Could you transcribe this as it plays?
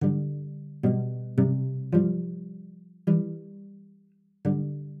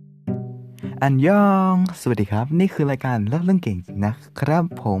อันยองสวัสดีครับนี่คือรายการเล่าเรื่องเก่งนะครับ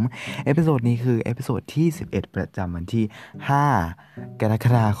ผมเอพิโซดนี้คือเอพิโซดที่11ประจำวันที่5กรก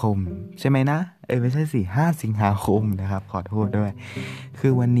ฎาคมใช่ไหมนะไม่ใช่สิ5สิงหาคมนะครับขอโทษด้วยคื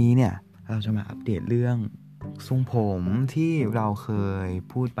อวันนี้เนี่ยเราจะมาอัปเดตเรื่องทรงผมที่เราเคย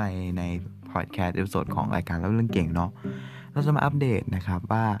พูดไปในพอดแคสต์เอพิโซดของรายการเล่าเรื่องเก่งเนาะเราจะมาอัปเดตนะครับ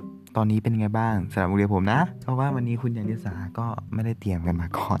ว่าตอนนี้เป็นไงบ้างสำหรับโรงเรียนผมนะเพราะว่าวันนี้คุณยันทิสาก็ไม่ได้เตรียมกันมา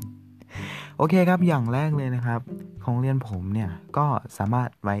ก่อนโอเคครับอย่างแรกเลยนะครับของเรียนผมเนี่ยก็สามารถ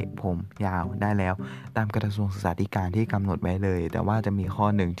ไว้ผมยาวได้แล้วตามกระทรวงศึกษาธิการที่กำหนดไว้เลยแต่ว่าจะมีข้อ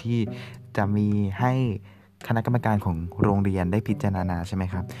หนึ่งที่จะมีให้คณะกรรมการของโรงเรียนได้พิจารณาใช่ไหม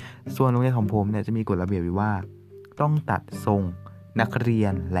ครับส่วนโรงเรียนของผมเนี่ยจะมีกฎระเบียบอยู่ว่าต้องตัดทรงนักเรีย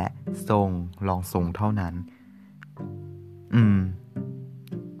นและทรงรองทรงเท่านั้น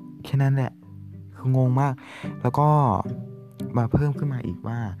แค่นั้นแหละคืองงมากแล้วก็มาเพิ่มขึ้นมาอีก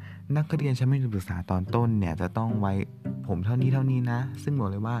ว่านักเรียนชั้นมัธยมศึกษาตอนต้นเนี่ยจะต้องไว้ผมเท่านี้นะซึ่งบอก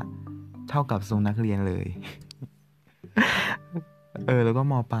เลยว่าเท่ากับทรงนักเรียนเลย แล้วก็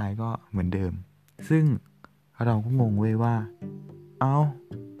ม.ปลายก็เหมือนเดิมซึ่งเราก็งงเว้ยว่าเอ้า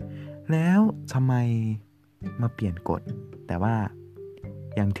แล้วทำไมมาเปลี่ยนกฎแต่ว่า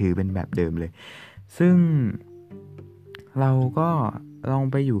ยังถือเป็นแบบเดิมเลยซึ่งเราก็ลอง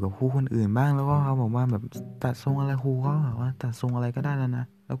ไปอยู่กับครูคนอื่นบ้างแล้วก็เขาบอกว่าแบบตัดทรงอะไรครูเขาบอกว่าตัดทรงอะไรก็ได้แล้วนะ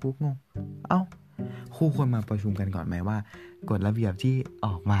แล้วครูงงเอ้าครูควรมาประชุมกันก่อนไหมว่ากฎระเบียบที่อ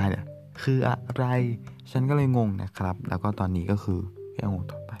อกมาเนี่ยคืออะไรฉันก็เลยงงนะครับแล้วก็ตอนนี้ก็คือยังงง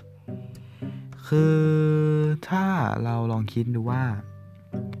ต่อไปคือถ้าเราลองคิดดูว่า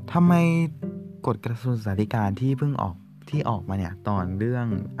ทำไมกฎกระทรวงศึกษาธิการที่เพิ่งออกมาเนี่ยตอนเรื่อง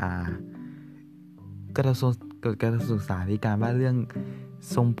กระทรวงศึกษาธิการว่าเรื่อง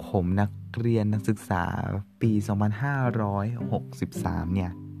ทรงผมนักเรียนนักศึกษาปี2563เนี่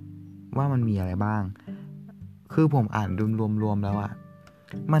ยว่ามันมีอะไรบ้างคือผมอ่านรวมๆแล้วอะ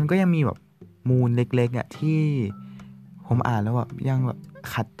มันก็ยังมีแบบมูลเล็กๆอะที่ผมอ่านแล้วแบบยังแบบ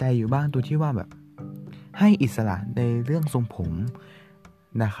ขัดใจอยู่บ้างตัวที่ว่าแบบให้อิสระในเรื่องทรงผม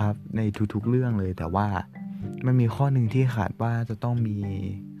นะครับในทุกๆเรื่องเลยแต่ว่ามันมีข้อหนึ่งที่ขาดว่าจะต้องมี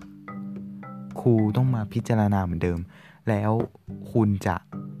ครูต้องมาพิจารณาเหมือนเดิมแล้วคุณจะ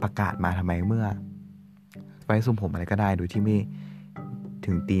ประกาศมาทำไมเมื่อไว้ทรงผมอะไรก็ได้โดยที่ไม่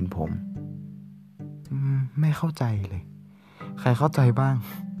ถึงตีนผมไม่เข้าใจเลยใครเข้าใจบ้าง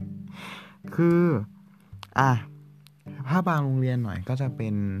คือถ้าบางโรงเรียนหน่อยก็จะเป็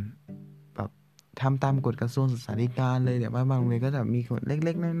นแบบทำตามกฎกระทรวงศึกษาธิการเลยแต่ว่าบางโรงเรียนก็จะมีกฎเ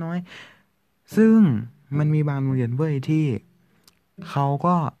ล็กๆน้อยๆซึ่งมันมีบางโรงเรียนเว้ยที่เขา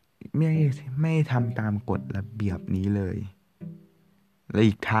ก็ไม่ทำตามกฎระเบียบนี้เลยและ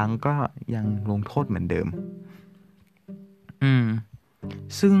อีกทางก็ยังลงโทษเหมือนเดิม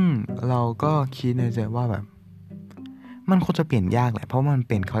ซึ่งเราก็คิดในใจว่าแบบมันคงจะเปลี่ยนยากแหละเพราะมัน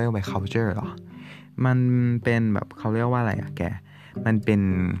เป็นเขาเรียกว่า culture หรอมันเป็นแบบเขาเรียกว่าอะไรแกมันเป็น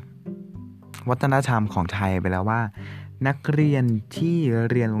วัฒนธรรมของไทยไปแล้วว่านักเรียนที่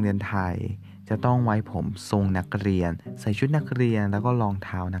เรียนโรงเรียนไทยจะต้องไว้ผมทรงนักเรียนใส่ชุดนักเรียนแล้วก็รองเ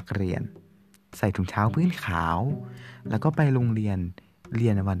ท้านักเรียนใส่ถุงเท้าพื้นขาวแล้วก็ไปโรงเรียน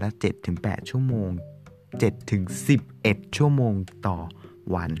วันละ 7-8 ชั่วโมง 7-11 ชั่วโมงต่อ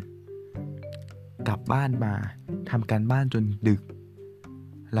วันกลับบ้านมาทำการบ้านจนดึก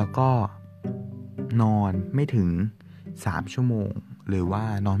แล้วก็นอนไม่ถึง3 ชั่วโมงหรือว่า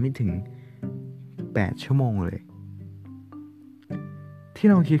นอนไม่ถึง8 ชั่วโมงเลยที่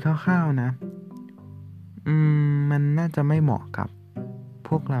เราคิดคร่าวๆนะมันน่าจะไม่เหมาะกับพ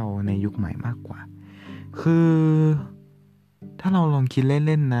วกเราในยุคใหม่มากกว่าคือถ้าเราลองคิดเ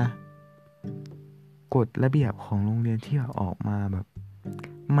ล่นๆนะกฎระเบียบของโรงเรียนที่ออกมาแบบ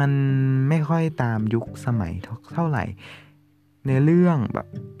มันไม่ค่อยตามยุคสมัยเท่าไหร่ในเรื่องแบบ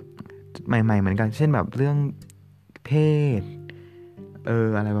ใหม่ๆเหมือนกันเช่นแบบเรื่องเพศ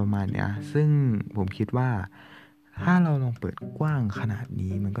อะไรประมาณเนี้ยซึ่งผมคิดว่าถ้าเราลองเปิดกว้างขนาด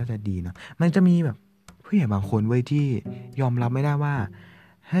นี้มันก็จะดีเนาะมันจะมีแบบผู้ใหญ่บางคนเว้ยที่ยอมรับไม่ได้ว่า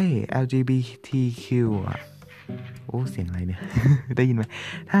เฮ้ย LGBTQ โอ้เสียงอะไรเนี่ย ได้ยินไหม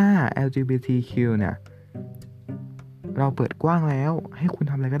ถ้า LGBTQ เนี่ยเราเปิดกว้างแล้วให้คุณ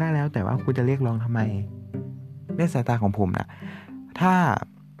ทำอะไรก็ได้แล้วแต่ว่าคุณจะเรียกร้องทำไมในสายตาของผมนะถ้า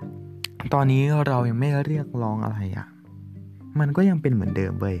ตอนนี้เรายังไม่เรียกร้องอะไรมันก็ยังเป็นเหมือนเดิ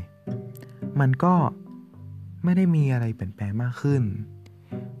มเว้ยมันก็ไม่ได้มีอะไรเปลี่ยนแปลงมากขึ้น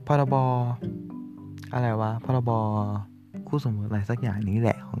พรบอะไรวะพรบคู่สมรสอะไรสักอย่างนี้แห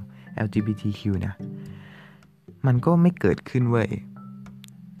ละของ LGBTQ เนี่ยมันก็ไม่เกิดขึ้นเว้ย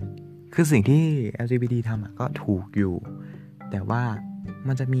คือสิ่งที่ LGBT ทำก็ถูกอยู่แต่ว่า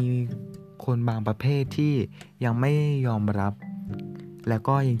มันจะมี คนบางประเภทที่ยังไม่ยอมรับแล้ว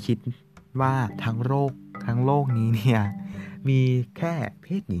ก็ยังคิดว่าทั้งโลกนี้เนี่ยมีแค่เพ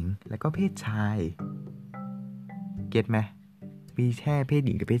ศหญิงแล้วก็เพศชายเก็ตไหมมีแค่เพศห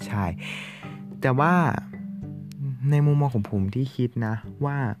ญิงกับเพศชายแต่ว่าในมุมมองของผมที่คิดนะ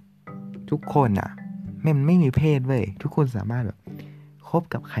ว่าทุกคนอ่ะมันไม่มีเพศเว้ยทุกคนสามารถแบบคบ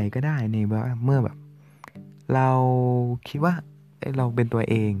กับใครก็ได้ในเมื่อแบบเราคิดว่าเราเป็นตัว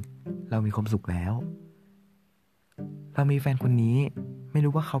เองเรามีความสุขแล้วเรามีแฟนคนนี้ไม่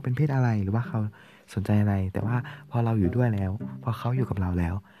รู้ว่าเขาเป็นเพศอะไรหรือว่าเขาสนใจอะไรแต่ว่าพอเราอยู่ด้วยแล้วพอเขาอยู่กับเราแล้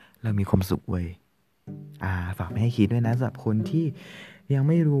วเรามีความสุขเว้ยฝากไม่ให้คิดด้วยนะสำหรับคนที่ยัง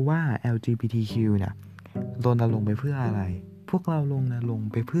ไม่รู้ว่า LGBTQ เนี่ยรณรงค์ไปเพื่ออะไรพวกเรารณรงค์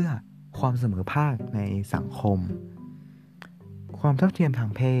ไปเพื่อความเสมอภาคในสังคมความเท่าเทียมทาง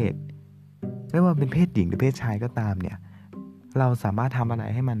เพศไม่ว่าเป็นเพศหญิงหรือเพศชายก็ตามเนี่ยเราสามารถทำอะไร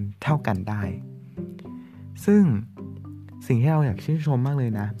ให้มันเท่ากันได้ซึ่งสิ่งที่เราอยากชื่นชมมากเล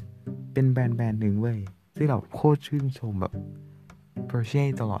ยนะเป็นแบรนด์หนึ่งเว้ยที่เราโคตรชื่นชมแบบPorsche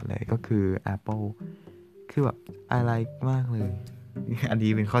ตลอดเลยก็คือ Apple คือแบบ I like มากเลยอัน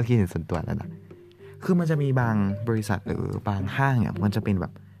นี้เป็นข้อคิดเห็นส่วนตัวแล้วนะคือมันจะมีบางบริษัทหรือบางห้างเนี่ยมันจะเป็นแบ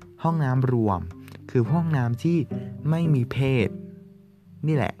บห้องน้ำรวมคือห้องน้ำที่ไม่มีเพศ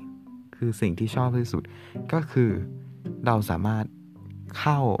นี่แหละคือสิ่งที่ชอบที่สุดก็คือเราสามารถเ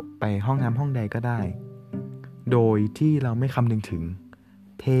ข้าไปห้องน้ำห้องใดก็ได้โดยที่เราไม่คำนึงถึง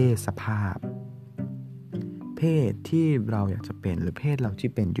เพศสภาพเพศที่เราอยากจะเป็นหรือเพศเราที่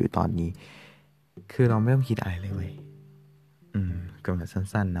เป็นอยู่ตอนนี้คือเราไม่ต้องคิดอะไรเลยเว้ยกำลัง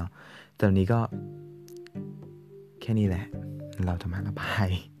สั้นๆเนาะตอนนี้ก็แค่นี้แหละเราจะมาระบาย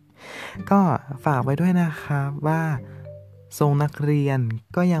ก็ฝากไว้ด้วยนะครับว่าทรงนักเรียน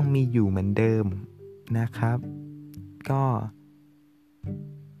ก็ยังมีอยู่เหมือนเดิมนะครับก็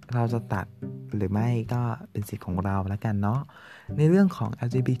เราจะตัดหรือไม่ก็เป็นสิทธิ์ของเราแล้วกันเนาะในเรื่องของ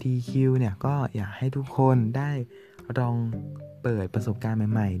LGBTQ เนี่ยก็อยากให้ทุกคนได้ลองเปิดประสบการณ์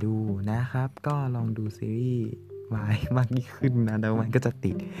ใหม่ๆดูนะครับก็ลองดูซีรีส์วายมากยิ่งขึ้นนะแล้วมันก็จะ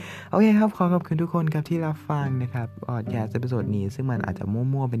ติดโอเคครับขอบคุณทุกคนครับที่รับฟังนะครับออดแคสต์เอพิโซดนี้ซึ่งมันอาจจะ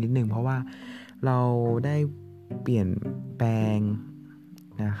มั่วๆไปนิดนึงเพราะว่าเราได้เปลี่ยนแปลง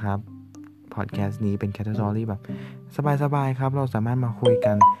นะครับพอดแคสต์นี้เป็นแคตตาล็อแบบสบายๆครับเราสามารถมาคุย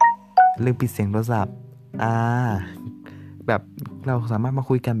กันลืมปิดเสียงโทรศัพท์แบบเราสามารถมา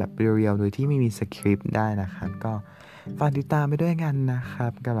คุยกันแบบเรียวๆโดยที่ไม่มีสคริปต์ได้นะครับก็ฝากติดตามไปด้วยกันนะครั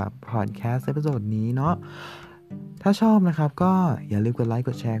บกับแบบพอดแคสต์เอพิโซดนี้เนาะถ้าชอบนะครับก็อย่าลืมกดไลค์ก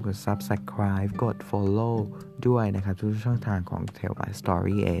ดแชร์กด Subscribe กด Follow ด้วยนะครับทุกช่องทางของ Tell My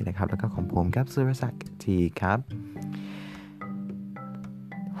Story เองนะครับแล้วก็ของผมครับสุรศักดิ์ทีครับ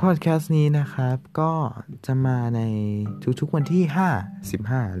พอดแคสต์นี้นะครับก็จะมาในทุกๆวันที่5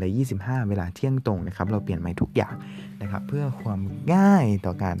 15และ25เวลาเที่ยงตรงนะครับเราเปลี่ยนใหม่ทุกอย่างนะครับเพื่อความง่ายต่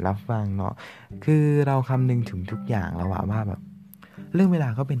อการรับฟังเนาะคือเราคำนึงถึงทุกอย่างแล้วว่าแบบเรื่องเวลา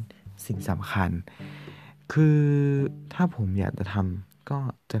ก็เป็นสิ่งสำคัญคือถ้าผมอยากจะทำก็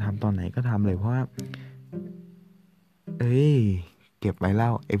จะทำตอนไหนก็ทำเลยเพราะว่าเก็บไว้เล่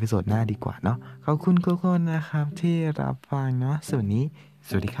าเอพิโซดหน้าดีกว่าเนาะขอบคุณทุกคนนะครับที่รับฟังเนาะสวัส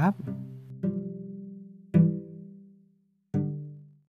ดีครับ